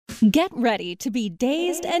Get ready to be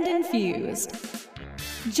dazed and infused.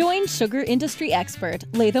 Join sugar industry expert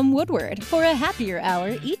Latham Woodward for a happier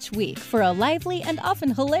hour each week for a lively and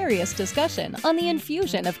often hilarious discussion on the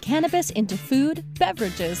infusion of cannabis into food,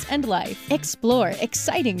 beverages, and life. Explore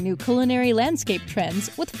exciting new culinary landscape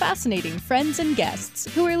trends with fascinating friends and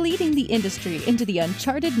guests who are leading the industry into the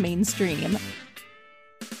uncharted mainstream.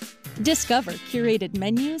 Discover curated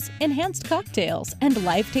menus, enhanced cocktails, and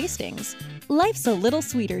live tastings. Life's a little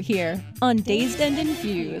sweeter here on Dazed and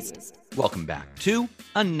Infused. Welcome back to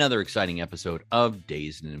another exciting episode of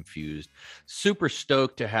Dazed and Infused. Super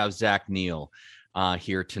stoked to have Zach Neal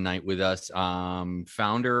here tonight with us,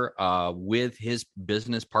 founder with his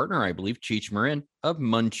business partner, I believe, Cheech Marin of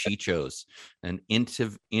Munchichos, an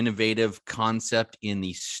innovative concept in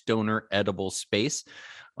the stoner edible space.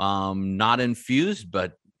 Not infused,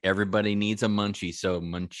 but everybody needs a munchie, so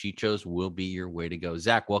Munchichos will be your way to go.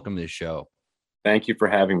 Zach, welcome to the show. Thank you for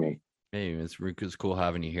having me. Hey, it's cool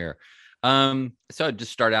having you here. So I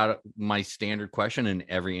just start out my standard question in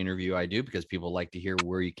every interview I do, because people like to hear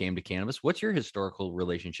where you came to cannabis. What's your historical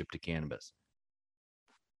relationship to cannabis?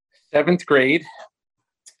 7th grade,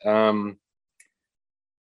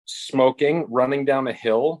 smoking, running down a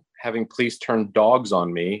hill, having police turn dogs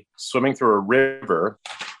on me, swimming through a river,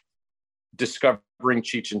 discovering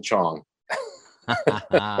Cheech and Chong.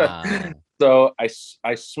 So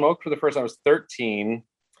I smoked for the first time. I was 13.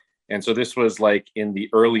 And so this was like in the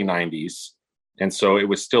early 90s. And so it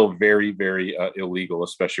was still very, very illegal,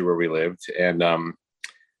 especially where we lived. And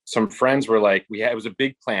some friends were like, it was a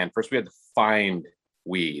big plan. First, we had to find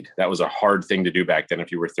weed. That was a hard thing to do back then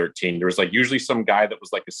if you were 13. There was like usually some guy that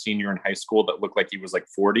was like a senior in high school that looked like he was like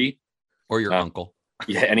 40. Or your uncle.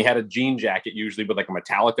 Yeah, and he had a jean jacket usually with like a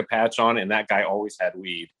Metallica patch on, and that guy always had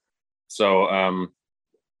weed. So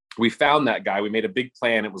we found that guy. We made a big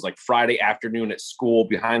plan. It was like Friday afternoon at school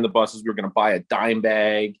behind the buses. We were going to buy a dime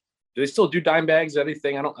bag. Do they still do dime bags?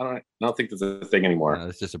 Anything? I don't think there's a thing anymore. No,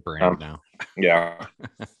 it's just a brand now. Yeah.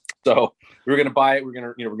 So we were going to buy it. We're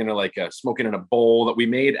going to like smoke it in a bowl that we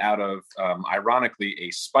made out of, ironically,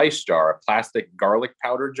 a spice jar, a plastic garlic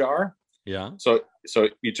powder jar. Yeah. So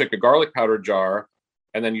you took a garlic powder jar,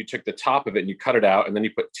 and then you took the top of it and you cut it out, and then you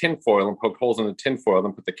put tin foil and poked holes in the tin foil,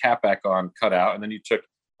 then put the cap back on, cut out, and then you took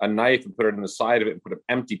a knife and put it in the side of it and put an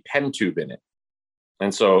empty pen tube in it.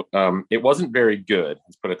 And so it wasn't very good.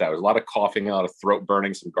 Let's put it that way. A lot of coughing, a lot of throat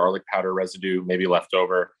burning, some garlic powder residue, maybe left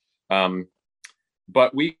over.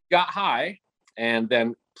 But we got high, and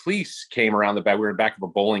then police came around the back. We were in the back of a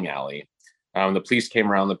bowling alley. The police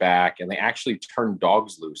came around the back, and they actually turned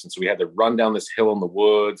dogs loose. And so we had to run down this hill in the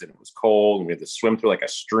woods, and it was cold, and we had to swim through like a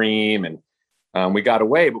stream. And we got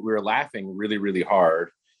away, but we were laughing really, really hard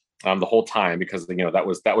the whole time, because that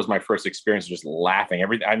was my first experience, just laughing.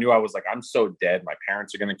 I knew I was like, I'm so dead. My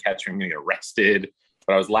parents are going to catch me. I'm going to get arrested.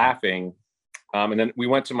 But I was laughing. And then we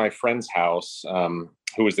went to my friend's house,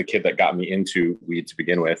 who was the kid that got me into weed to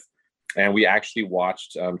begin with. And we actually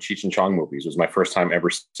watched Cheech and Chong movies. It was my first time ever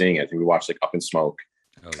seeing it. And we watched like Up in Smoke.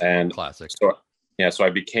 Oh, and classic. So I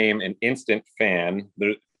became an instant fan.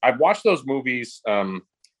 I've watched those movies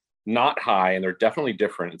not high, and they're definitely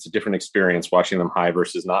different. It's a different experience watching them high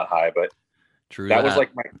versus not high. But True that was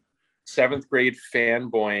like my 7th grade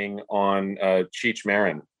fanboying on Cheech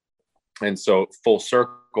Marin. And so full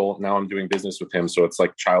circle, now I'm doing business with him. So it's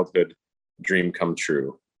like childhood dream come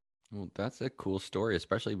true. Well, that's a cool story,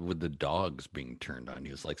 especially with the dogs being turned on.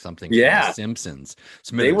 He was like something from The Simpsons.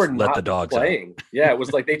 Smithers, they were let not the dogs playing. out. Yeah, it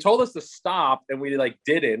was like they told us to stop, and we like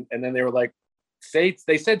didn't. And then they were like,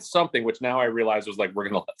 they said something, which now I realize was like, we're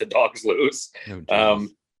going to let the dogs loose. Oh,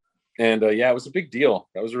 it was a big deal.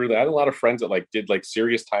 I had a lot of friends that like did like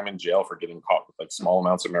serious time in jail for getting caught with like small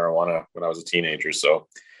amounts of marijuana when I was a teenager. So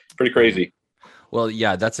pretty crazy. Well,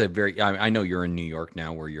 yeah, that's I know you're in New York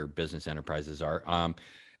now, where your business enterprises are.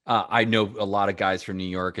 I know a lot of guys from New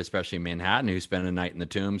York, especially Manhattan, who spent a night in the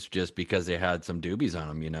Tombs just because they had some doobies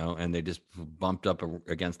on them, and they just bumped up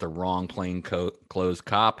against the wrong plainclothes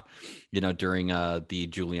cop, during the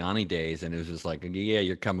Giuliani days. And it was just like, yeah,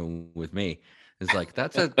 you're coming with me. It's like,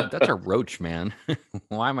 that's a roach, man.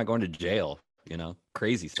 Why am I going to jail?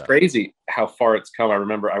 Crazy stuff. Crazy how far it's come. I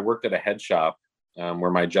remember I worked at a head shop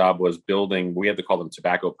where my job was building, we had to call them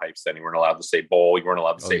tobacco pipes then. You weren't allowed to say bowl. You weren't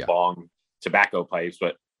allowed to say bong, tobacco pipes,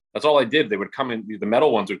 but that's all I did. They would come in, the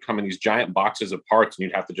metal ones would come in these giant boxes of parts, and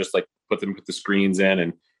you'd have to just like put the screens in.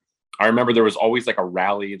 And I remember there was always like a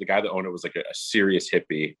rally. The guy that owned it was like a serious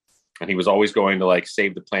hippie. And he was always going to like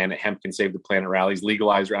Save the Planet, Hemp Can Save the Planet rallies,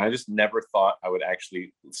 legalize. And I just never thought I would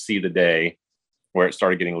actually see the day where it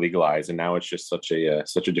started getting legalized. And now it's just such a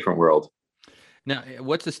different world. Now,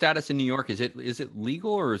 what's the status in New York? Is it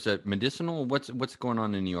legal or is it medicinal? What's going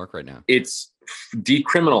on in New York right now? It's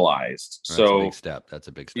decriminalized. That's So a big step. That's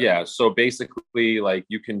a big step. yeah. So basically, like,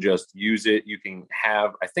 you can just use it. You can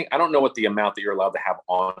have, I don't know what the amount that you're allowed to have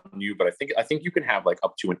on you, but I think you can have like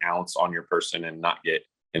up to an ounce on your person and not get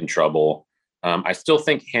in trouble. I still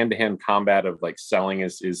think hand-to-hand combat of like selling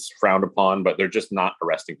is frowned upon, but they're just not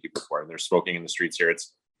arresting people for it. They're smoking in the streets here.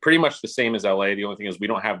 It's pretty much the same as LA. The only thing is we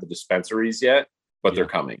don't have the dispensaries yet, but they're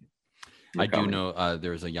coming. I do know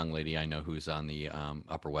there's a young lady I know who's on the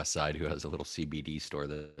Upper West Side who has a little CBD store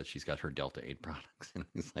that she's got her Delta 8 products. And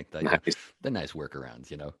it's like that, Nice. the nice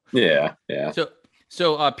workarounds, Yeah.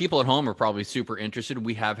 So people at home are probably super interested.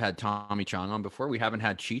 We have had Tommy Chong on before. We haven't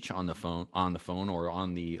had Cheech on the phone or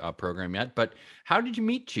on the program yet. But how did you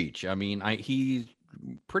meet Cheech? I mean, he's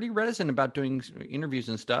pretty reticent about doing interviews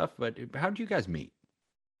and stuff. But how did you guys meet?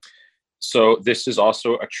 So this is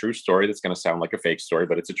also a true story. That's going to sound like a fake story,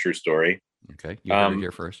 but it's a true story. Okay, you heard it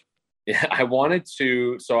here first. Yeah, I wanted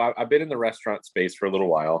to. So I've been in the restaurant space for a little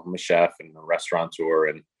while. I'm a chef and a restaurateur,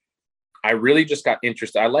 and I really just got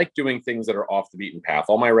interested. I like doing things that are off the beaten path.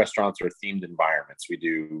 All my restaurants are themed environments. We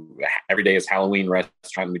do every day is Halloween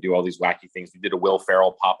restaurant. And we do all these wacky things. We did a Will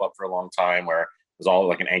Ferrell pop up for a long time where it was all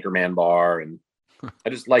like an Anchorman bar, and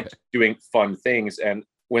I just liked doing fun things. And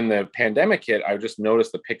when the pandemic hit, I just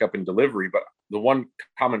noticed the pickup and delivery. But the one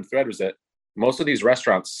common thread was that most of these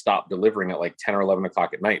restaurants stopped delivering at like 10 or 11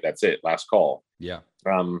 o'clock at night. That's it. Last call. Yeah.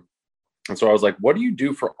 And so I was like, what do you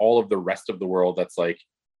do for all of the rest of the world? That's like,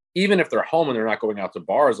 even if they're home and they're not going out to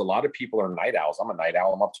bars, a lot of people are night owls. I'm a night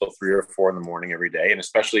owl. I'm up till 3 or 4 in the morning every day. And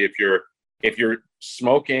especially if you're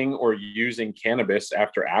smoking or using cannabis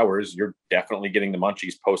after hours, you're definitely getting the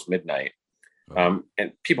munchies post midnight. And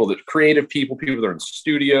creative people that are in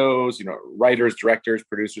studios, writers, directors,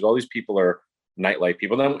 producers, all these people are nightlife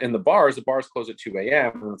people. Then in the bars close at 2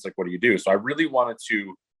 a.m. And it's like, what do you do? So I really wanted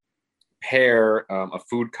to pair a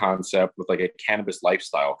food concept with like a cannabis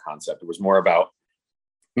lifestyle concept. It was more about,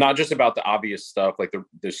 not just about the obvious stuff, like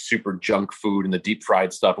the super junk food and the deep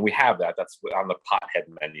fried stuff. And we have that. That's on the pothead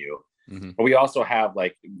menu. Mm-hmm. But we also have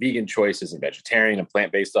like vegan choices and vegetarian and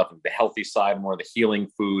plant-based stuff, and the healthy side, more of the healing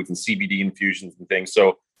foods and CBD infusions and things.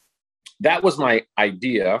 So that was my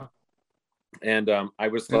idea. And I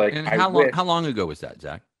was like, how long ago was that,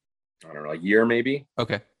 Zach? I don't know, a year maybe.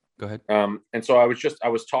 Okay, go ahead. And so I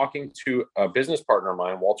was talking to a business partner of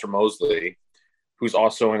mine, Walter Mosley, who's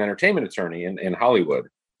also an entertainment attorney in Hollywood.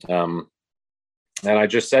 And I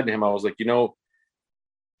just said to him, I was like,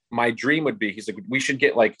 my dream would be, he's like, we should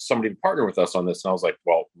get like somebody to partner with us on this. And I was like,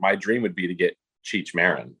 well, my dream would be to get Cheech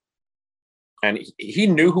Marin. And he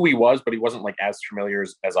knew who he was, but he wasn't like as familiar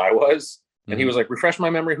as I was. And he was like, refresh my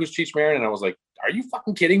memory, who's Cheech Marin? And I was like, are you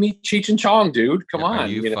fucking kidding me? Cheech and Chong, dude, come on. Are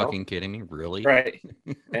you fucking kidding me? Really? Right.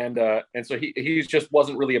 And so he just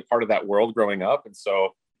wasn't really a part of that world growing up. And so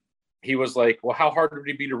he was like, well, how hard would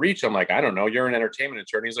it be to reach? I'm like, I don't know. You're an entertainment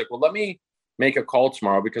attorney. He's like, well, let me make a call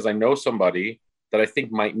tomorrow because I know somebody that I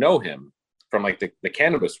think might know him from like the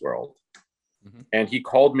cannabis world. Mm-hmm. And he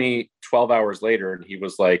called me 12 hours later and he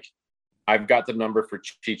was like, I've got the number for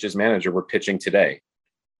Cheech's manager. We're pitching today.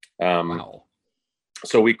 Wow.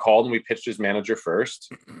 So we called and we pitched his manager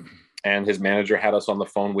first, and his manager had us on the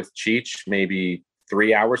phone with Cheech maybe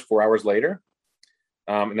 4 hours later.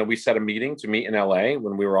 And then we set a meeting to meet in LA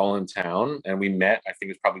when we were all in town, and we met, I think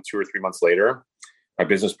it was probably 2 or 3 months later. My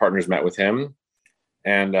business partners met with him,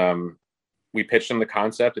 and we pitched him the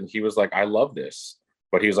concept, and he was like, I love this.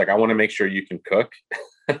 But he was like, I want to make sure you can cook.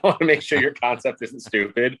 I want to make sure your concept isn't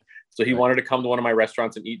stupid. So he wanted to come to one of my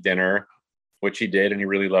restaurants and eat dinner, which he did, and he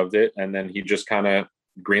really loved it. And then he just kind of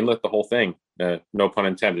greenlit the whole thing. No pun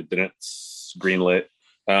intended. Didn't greenlit.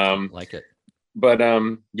 Like it. But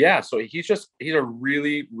yeah, so he's a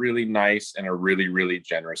really, really nice and a really, really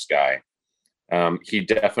generous guy. He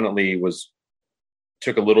definitely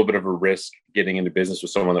took a little bit of a risk getting into business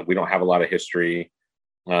with someone that we don't have a lot of history.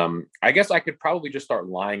 I guess I could probably just start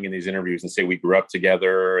lying in these interviews and say we grew up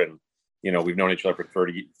together and, we've known each other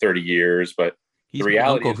for 30 years, but he's the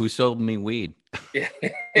reality my uncle who sold me weed. Yeah,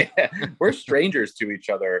 we're strangers to each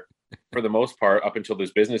other for the most part up until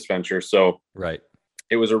this business venture. So right.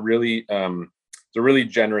 It was a really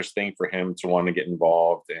generous thing for him to want to get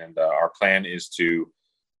involved. And our plan is to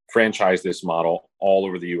franchise this model all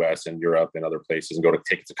over the US and Europe and other places and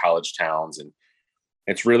take it to college towns. And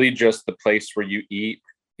it's really just the place where you eat,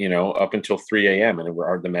 up until 3 a.m. And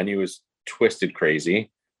the menu is twisted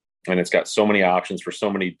crazy. And it's got so many options for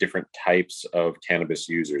so many different types of cannabis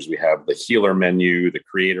users. We have the healer menu, the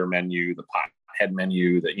creator menu, the pothead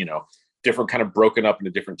menu, that, different kind of broken up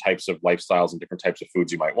into different types of lifestyles and different types of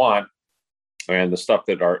foods you might want. And the stuff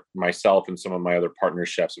that are myself and some of my other partner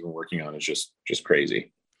chefs have been working on is just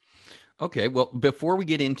crazy. Okay, well, before we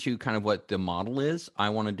get into kind of what the model is, I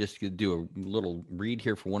want to just do a little read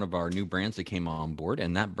here for one of our new brands that came on board,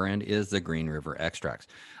 and that brand is the Green River Extracts.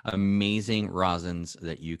 Amazing rosins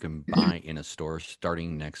that you can buy in a store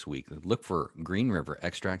starting next week. Look for Green River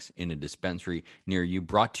Extracts in a dispensary near you,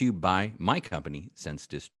 brought to you by my company, Sense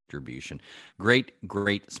Distribution. Great,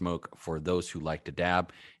 great smoke for those who like to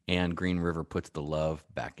dab, and Green River puts the love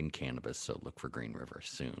back in cannabis, so look for Green River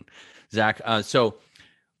soon. Zach, so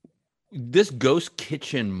this ghost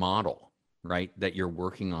kitchen model, right, that you're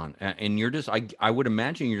working on, and you're just, I would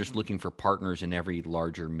imagine you're just looking for partners in every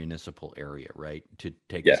larger municipal area, right, to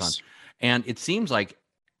take this on. And it seems like,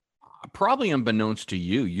 probably unbeknownst to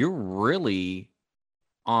you, you're really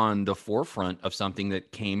on the forefront of something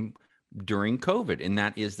that came during COVID, and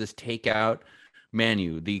that is this takeout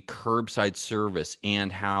menu, the curbside service,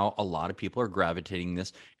 and how a lot of people are gravitating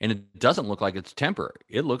this. And it doesn't look like it's temporary.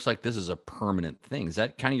 It looks like this is a permanent thing. Is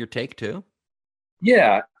that kind of your take too?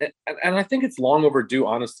 Yeah. And I think it's long overdue,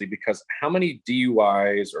 honestly, because how many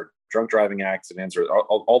DUIs or drunk driving accidents or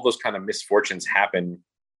all those kind of misfortunes happen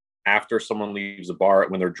after someone leaves a bar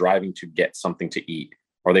when they're driving to get something to eat,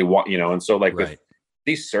 or they want, and so like with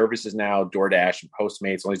these services now, DoorDash and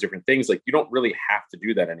Postmates, all these different things, like you don't really have to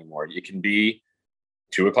do that anymore. It can be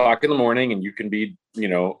 2:00 in the morning and you can be,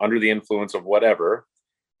 under the influence of whatever,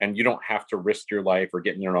 and you don't have to risk your life or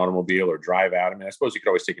get in an automobile or drive out. I mean, I suppose you could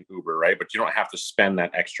always take an Uber, right? But you don't have to spend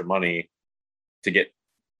that extra money to get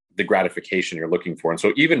the gratification you're looking for. And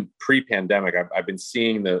so even pre-pandemic, I've been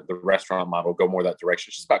seeing the restaurant model go more that direction.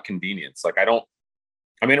 It's just about convenience. Like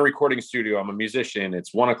I'm in a recording studio. I'm a musician.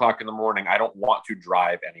 It's 1:00 in the morning. I don't want to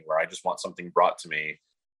drive anywhere. I just want something brought to me.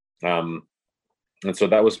 And so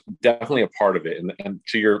that was definitely a part of it. And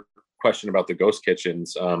to your question about the ghost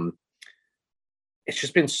kitchens,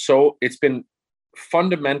 it's been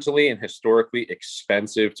fundamentally and historically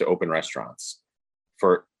expensive to open restaurants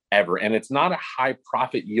forever. And it's not a high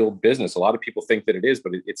profit yield business. A lot of people think that it is,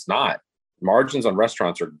 but it's not. Margins on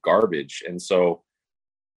restaurants are garbage. And so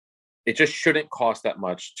it just shouldn't cost that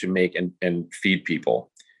much to make and feed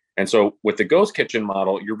people. And so with the ghost kitchen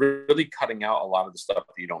model, you're really cutting out a lot of the stuff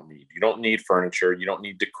that you don't need. You don't need furniture. You don't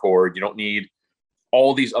need decor. You don't need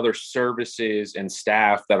all these other services and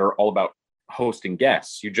staff that are all about hosting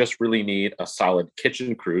guests. You just really need a solid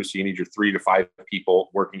kitchen crew. So you need your 3 to 5 people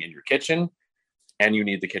working in your kitchen, and you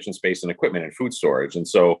need the kitchen space and equipment and food storage. And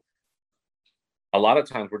so a lot of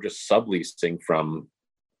times we're just subleasing from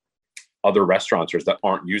other restaurateurs that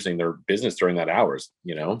aren't using their business during that hours,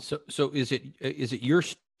 So is it your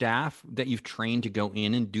staff that you've trained to go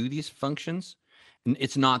in and do these functions?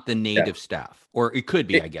 It's not the native staff, or it could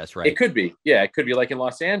be, I guess, right? It could be. Yeah, it could be. Like in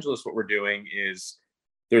Los Angeles, what we're doing is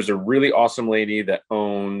there's a really awesome lady that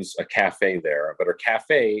owns a cafe there, but her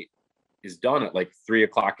cafe is done at like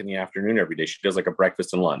 3:00 in the afternoon every day. She does like a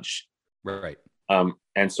breakfast and lunch. Right.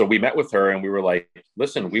 And so we met with her and we were like,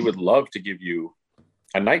 listen, we would love to give you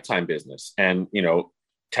a nighttime business, and,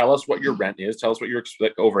 tell us what your rent is, tell us what your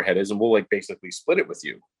overhead is, and we'll like basically split it with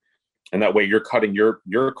you. And that way you're cutting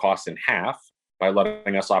your costs in half by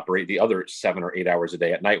letting us operate the other 7 or 8 hours a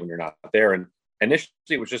day at night when you're not there. And initially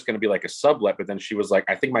it was just going to be like a sublet, but then she was like,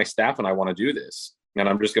 I think my staff and I want to do this. And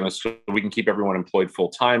I'm just going to, so we can keep everyone employed full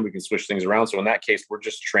time. We can switch things around. So in that case, we're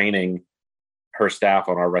just training her staff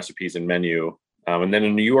on our recipes and menu. And then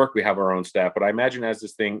in New York, we have our own staff. But I imagine as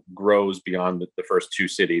this thing grows beyond the first 2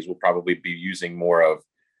 cities, we'll probably be using more of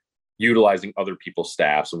utilizing other people's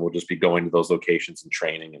staffs, and we'll just be going to those locations and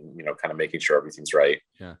training and, kind of making sure everything's right.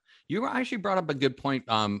 Yeah. You actually brought up a good point.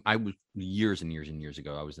 I was years and years and years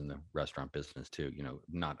ago, I was in the restaurant business too,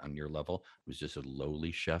 not on your level. I was just a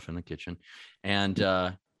lowly chef in the kitchen. And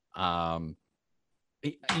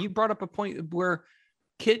you brought up a point where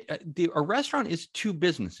a restaurant is 2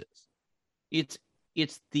 businesses. It's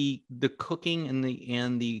the cooking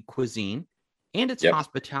and the cuisine, and it's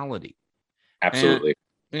hospitality. Absolutely.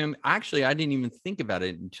 And actually, I didn't even think about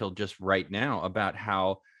it until just right now, about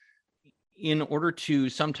how in order to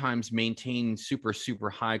sometimes maintain super, super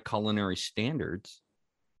high culinary standards,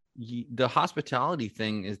 the hospitality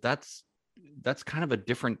thing that's kind of a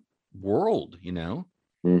different world,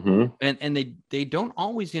 Mm-hmm. And they don't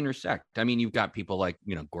always intersect. I mean, you've got people like,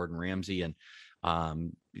 Gordon Ramsay and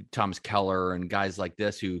Thomas Keller and guys like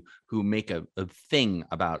this who make a thing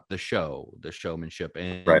about the showmanship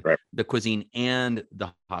and the cuisine and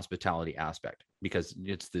the hospitality aspect, because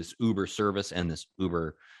it's this Uber service and this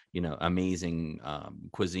Uber, amazing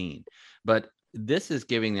cuisine. But this is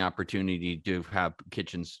giving the opportunity to have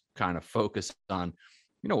kitchens kind of focus on,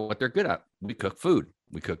 what they're good at. We cook food.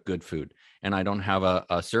 We cook good food. And I don't have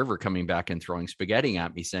a server coming back and throwing spaghetti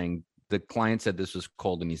at me saying the client said this was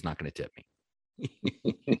cold and he's not going to tip me.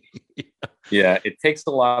 Yeah, it takes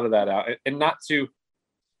a lot of that out. And not to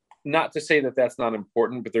say that that's not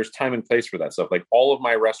important, but there's time and place for that stuff. Like all of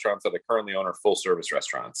my restaurants that I currently own are full service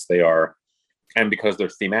restaurants. They are, and because they're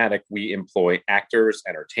thematic, we employ actors,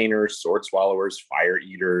 entertainers, sword swallowers, fire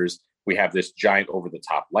eaters. We have this giant over the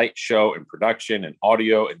top light show and production and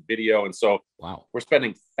audio and video. And so Wow, we're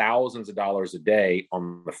spending thousands of dollars a day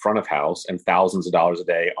on the front of house and thousands of dollars a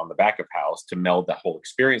day on the back of house to meld that whole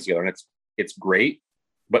experience together. And it's great.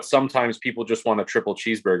 But sometimes people just want a triple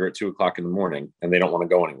cheeseburger at 2:00 in the morning and they don't want to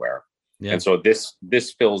go anywhere. yeah. And so this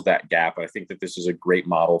fills that gap. I think that this is a great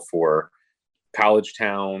model for college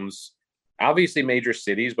towns, obviously major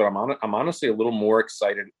cities, but I'm honestly a little more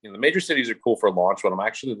excited. The major cities are cool for launch, but I'm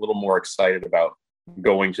actually a little more excited about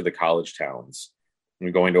going to the college towns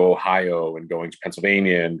and going to Ohio and going to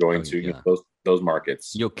Pennsylvania and going to those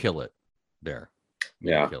markets. You'll kill it there.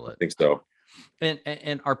 Kill it. I think so.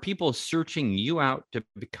 And are people searching you out to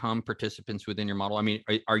become participants within your model? I mean,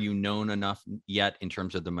 are you known enough yet in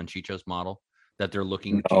terms of the Munchichos model that they're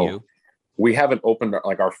looking to you? We haven't opened,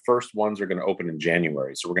 like our first ones are going to open in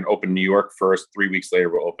January. So we're going to open New York first. 3 weeks later,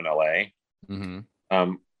 we'll open LA.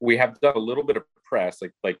 Mm-hmm. We have done a little bit of press,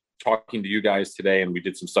 like talking to you guys today. And we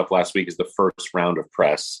did some stuff last week is the first round of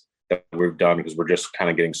press that we've done because we're just kind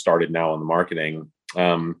of getting started now on the marketing.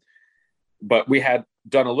 But we had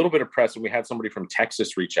done a little bit of press and we had somebody from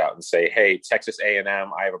Texas reach out and say, hey, Texas A&M,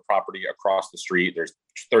 I have a property across the street. There's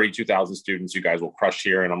 32,000 students. You guys will crush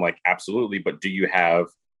here. And I'm like, absolutely. But do you have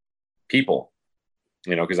people?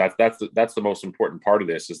 Because that's the most important part of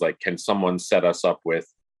this is like, can someone set us up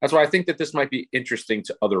with, that's why I think that this might be interesting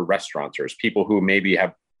to other restaurateurs, people who maybe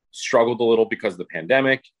have struggled a little because of the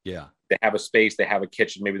pandemic. Yeah. They have a space, they have a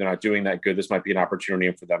kitchen. Maybe they're not doing that good. This might be an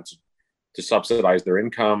opportunity for them to subsidize their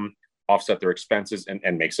income, offset their expenses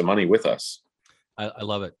and make some money with us. I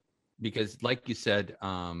love it because like you said,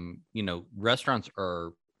 restaurants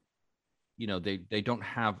are, they don't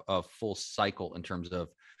have a full cycle in terms of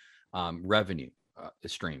revenue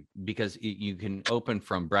stream because you can open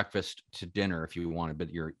from breakfast to dinner if you wanted, but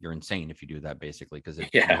you're insane if you do that basically because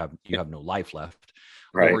you have no life left.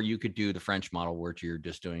 Right. Or you could do the French model where you're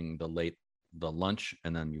just doing the lunch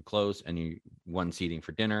and then you close and you one seating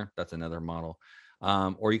for dinner. That's another model.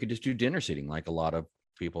 Or you could just do dinner seating like a lot of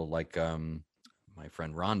people like my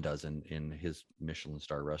friend Ron does in his Michelin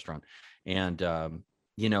star restaurant. And,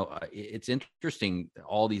 it's interesting,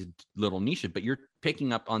 all these little niches, but you're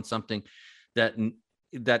picking up on something that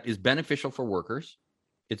is beneficial for workers.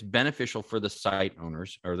 It's beneficial for the site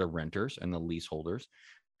owners or the renters and the leaseholders.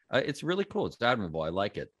 It's really cool. It's admirable. I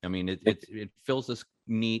like it. I mean, it fills this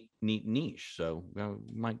neat niche. So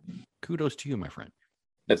my kudos to you, my friend.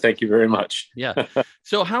 Thank you very much. Yeah.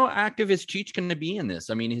 So how active is Cheech going to be in this?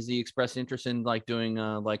 I mean, has he expressed interest in like doing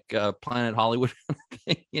Planet Hollywood,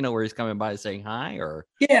 where he's coming by saying hi or?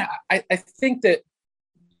 Yeah, I think that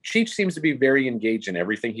Cheech seems to be very engaged in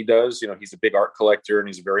everything he does. He's a big art collector and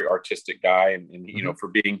he's a very artistic guy. And Mm-hmm.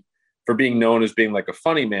 for being known as being like a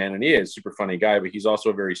funny man, and he is a super funny guy, but he's also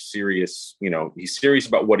a very serious, he's serious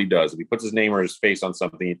about what he does. If he puts his name or his face on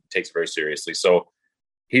something, he takes it very seriously. So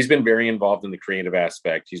he's been very involved in the creative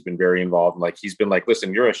aspect. He's been very involved. He's been like,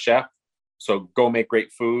 listen, you're a chef, so go make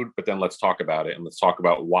great food, but then let's talk about it. And let's talk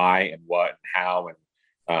about why and what and how and,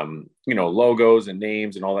 logos and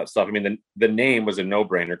names and all that stuff. I mean, the name was a no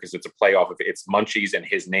brainer because it's a play off of it's Munchies and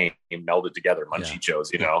his name melded together,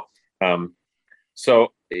 Munchichos,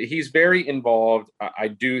 So he's very involved. I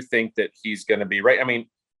do think that he's going to be right. I mean,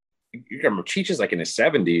 you remember Cheech is like in his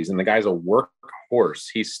 70s and the guy's a workhorse.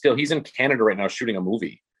 He's in Canada right now shooting a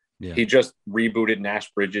movie. Yeah. He just rebooted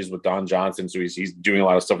Nash Bridges with Don Johnson. So he's doing a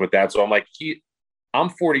lot of stuff with that. So I'm like, I'm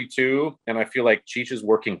 42 and I feel like Cheech is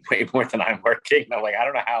working way more than I'm working. And I'm like, I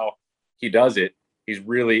don't know how he does it. He's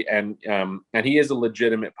really, and he is a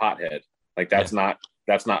legitimate pothead. Like that's not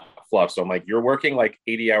fluff. So I'm like, you're working like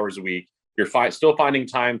 80 hours a week. You're still finding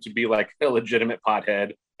time to be like a legitimate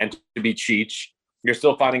pothead and to be Cheech. You're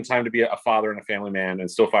still finding time to be a father and a family man and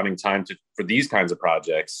still finding time for these kinds of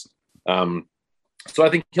projects. So I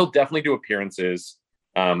think he'll definitely do appearances.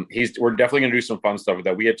 We're definitely going to do some fun stuff with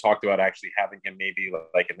that. We had talked about actually having him maybe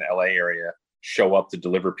like in the LA area show up to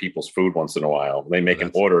deliver people's food once in a while. They make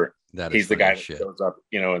an order. He's the guy that shows up,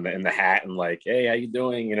 in the hat and like, hey, how you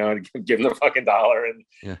doing? Give him the fucking dollar.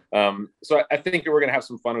 And so I think we're going to have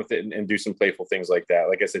some fun with it and do some playful things like that.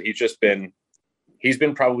 Like I said, he's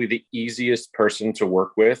been probably the easiest person to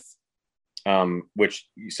work with. which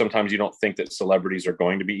sometimes you don't think that celebrities are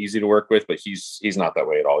going to be easy to work with, but he's not that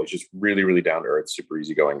way at all. He's just really, really down to earth, super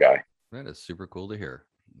easygoing guy. That is super cool to hear.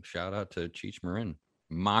 Shout out to Cheech Marin.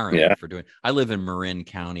 Yeah. For doing. I live in Marin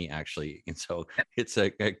County, actually, and so it's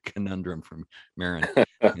a conundrum from Marin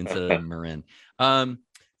instead of Marin.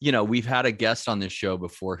 We've had a guest on this show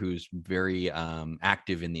before who's very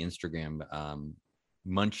active in the Instagram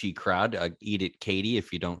Munchie crowd. Eat It Katie.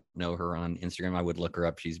 If you don't know her on Instagram, I would look her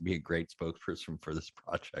up. She's be a great spokesperson for this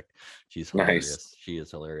project. She's hilarious. Nice. She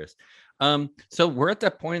is hilarious. So we're at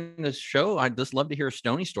that point in the show. I'd just love to hear a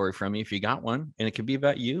Stony story from you if you got one, and it could be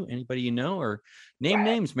about you, anybody you know, or name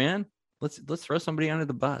names, man. Let's throw somebody under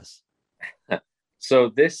the bus. So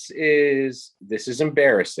this is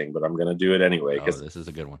embarrassing, but I'm going to do it anyway because this is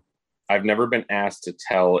a good one. I've never been asked to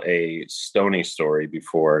tell a Stony story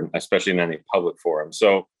before, especially in any public forum.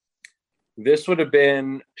 So this would have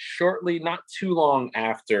been shortly, not too long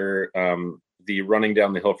after the running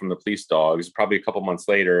down the hill from the police dogs, probably a couple months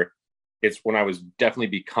later. It's when I was definitely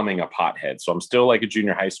becoming a pothead. So I'm still like a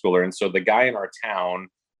junior high schooler. And so the guy in our town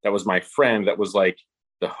that was my friend, that was like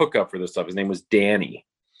the hookup for this stuff, his name was Danny.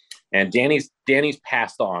 And Danny's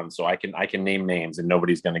passed on, so I can name names and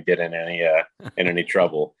nobody's going to get in any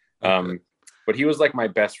trouble. Okay. But he was like my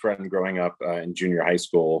best friend growing up in junior high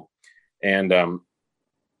school. And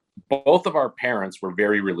both of our parents were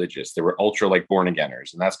very religious. They were ultra like born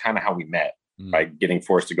againers. And that's kind of how we met, by getting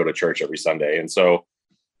forced to go to church every Sunday. And so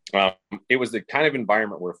it was the kind of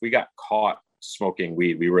environment where if we got caught smoking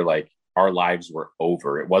weed, we were like, our lives were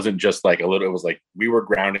over. It wasn't just like it was like we were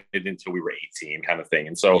grounded until we were 18 kind of thing.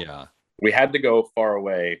 And so we had to go far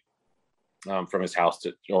away from his house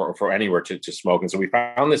or for anywhere to smoke. And so we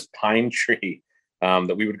found this pine tree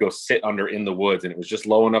that we would go sit under in the woods. And it was just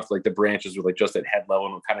low enough, like the branches were like just at head level,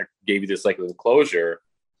 and it kind of gave you this like enclosure.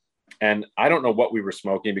 And I don't know what we were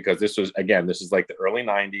smoking, because this is like the early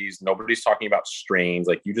 90s. Nobody's talking about strains.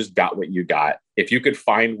 Like, you just got what you got. If you could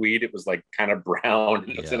find weed, it was like kind of brown.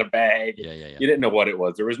 It was in a bag. Yeah. You didn't know what it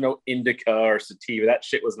was. There was no indica or sativa. That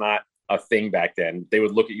shit was not a thing back then. They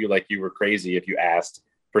would look at you like you were crazy if you asked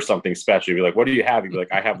for something special. You'd be like, what do you have? You'd be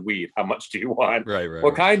like, I have weed. How much do you want? Right.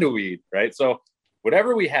 What kind of weed? Right. So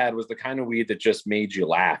whatever we had was the kind of weed that just made you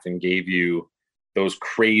laugh and gave you those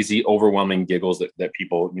crazy, overwhelming giggles that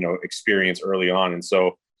people, experience early on. And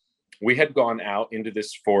so we had gone out into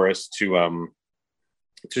this forest to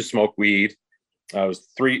smoke weed. It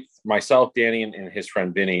was myself, Danny, and his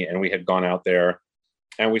friend Vinny, and we had gone out there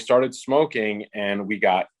and we started smoking, and we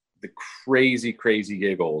got the crazy, crazy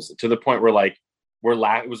giggles to the point where like we're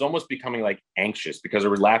laughing. It was almost becoming like anxious because we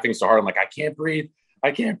were laughing so hard. I'm like, I can't breathe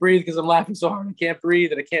because I'm laughing so hard. I can't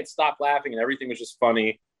breathe and I can't stop laughing, and everything was just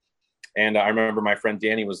funny. And I remember my friend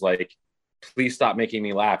Danny was like, please stop making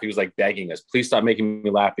me laugh. He was like begging us, please stop making me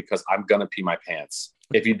laugh because I'm going to pee my pants.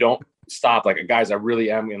 If you don't stop, like, guys, I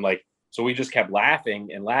really am. And like, so we just kept laughing.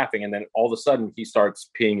 And then all of a sudden he starts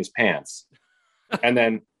peeing his pants. And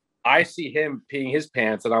then I see him peeing his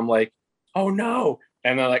pants and I'm like, oh no.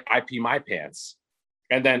 And then like, I pee my pants.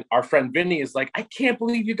 And then our friend Vinny is like, I can't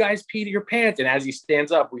believe you guys peed your pants. And as he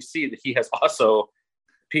stands up, we see that he has also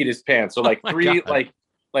peed his pants. So like three, God. like,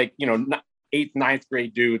 8th, 9th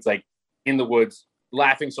grade dudes, like in the woods,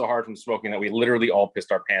 laughing so hard from smoking that we literally all pissed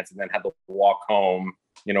our pants, and then had to walk home,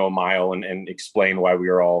 a mile and explain why we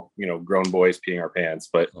were all, grown boys peeing our pants.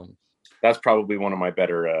 But that's probably one of my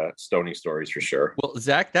better Stony stories for sure. Well,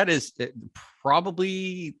 Zach, that is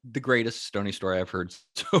probably the greatest Stony story I've heard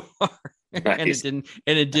so far. Nice. and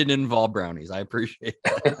it didn't involve brownies. I appreciate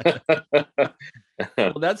that.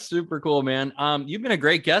 Well, that's super cool, man. You've been a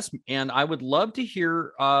great guest, and I would love to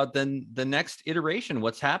hear the next iteration,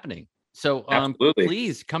 what's happening. So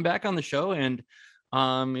please come back on the show, and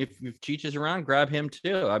if Cheech is around, grab him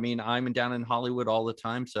too. I mean, I'm down in Hollywood all the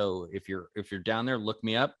time, so if you're down there, look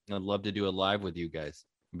me up. I'd love to do a live with you guys.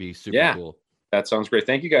 It'd be super cool. That sounds great.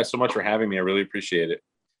 Thank you guys so much for having me. I really appreciate it.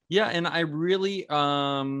 Yeah, and I really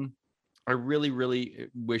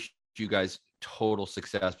wish you guys total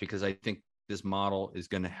success, because I think this model is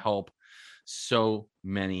going to help so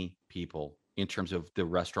many people in terms of the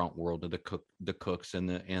restaurant world, of the cooks and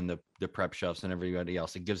the prep chefs and everybody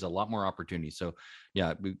else. It gives a lot more opportunity. So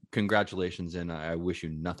yeah, congratulations. And I wish you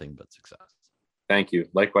nothing but success. Thank you.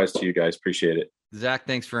 Likewise to you guys. Appreciate it. Zach,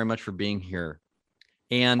 thanks very much for being here.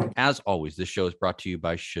 And as always, this show is brought to you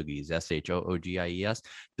by Shoogies, SHOOGIES,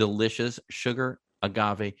 delicious sugar,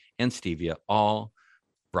 agave, and stevia, all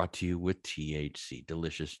brought to you with THC,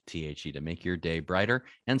 delicious THC to make your day brighter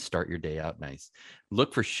and start your day out nice.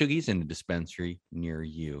 Look for Shoogies in a dispensary near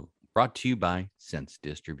you. brought to you by Sense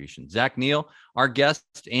Distribution. Zach Neal, our guest,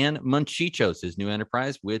 and Munchichos, his new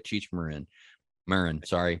enterprise with Cheech Marin.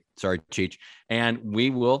 Sorry, Cheech. And we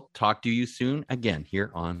will talk to you soon again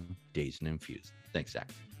here on Dazed and Infused. Thanks, Zach.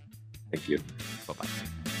 Thank you. Bye-bye.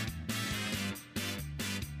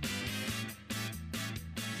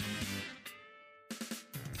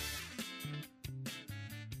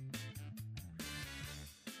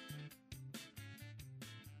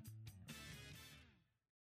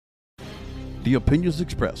 The opinions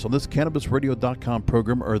expressed on this CannabisRadio.com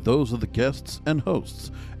program are those of the guests and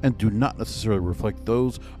hosts and do not necessarily reflect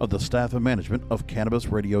those of the staff and management of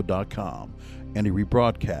CannabisRadio.com. Any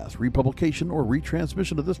rebroadcast, republication, or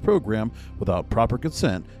retransmission of this program without proper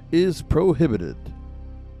consent is prohibited.